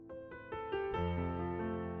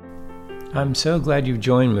I'm so glad you've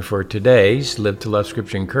joined me for today's Live to Love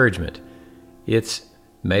Scripture encouragement. It's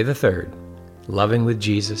May the 3rd. Loving with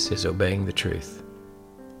Jesus is obeying the truth.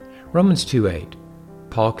 Romans 2:8.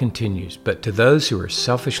 Paul continues, "But to those who are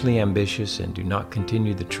selfishly ambitious and do not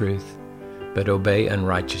continue the truth, but obey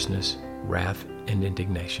unrighteousness, wrath, and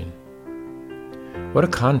indignation." What a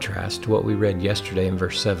contrast to what we read yesterday in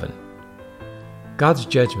verse 7. God's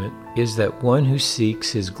judgment is that one who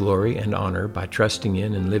seeks His glory and honor by trusting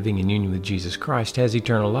in and living in union with Jesus Christ has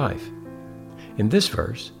eternal life. In this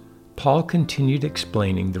verse, Paul continued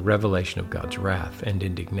explaining the revelation of God's wrath and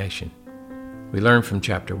indignation. We learn from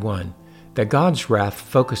chapter 1 that God's wrath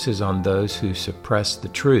focuses on those who suppress the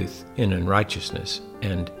truth in unrighteousness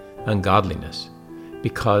and ungodliness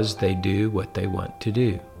because they do what they want to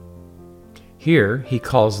do. Here, he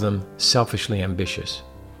calls them selfishly ambitious.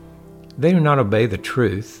 They do not obey the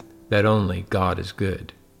truth that only God is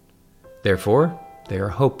good. Therefore, they are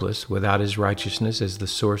hopeless without His righteousness as the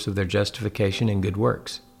source of their justification and good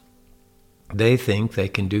works. They think they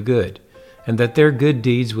can do good, and that their good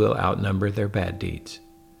deeds will outnumber their bad deeds.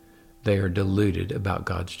 They are deluded about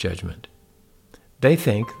God's judgment. They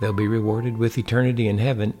think they'll be rewarded with eternity in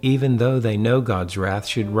heaven, even though they know God's wrath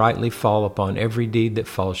should rightly fall upon every deed that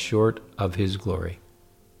falls short of His glory.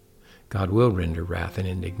 God will render wrath and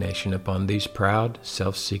indignation upon these proud,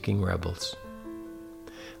 self-seeking rebels.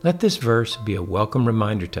 Let this verse be a welcome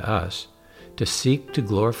reminder to us to seek to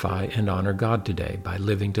glorify and honor God today by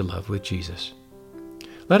living to love with Jesus.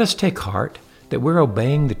 Let us take heart that we're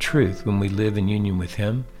obeying the truth when we live in union with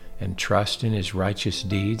Him and trust in His righteous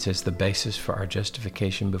deeds as the basis for our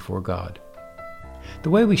justification before God. The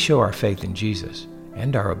way we show our faith in Jesus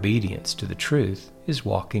and our obedience to the truth is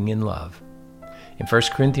walking in love. In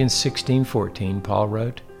 1 Corinthians 16:14, Paul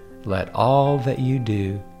wrote, "Let all that you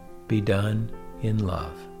do be done in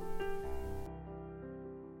love."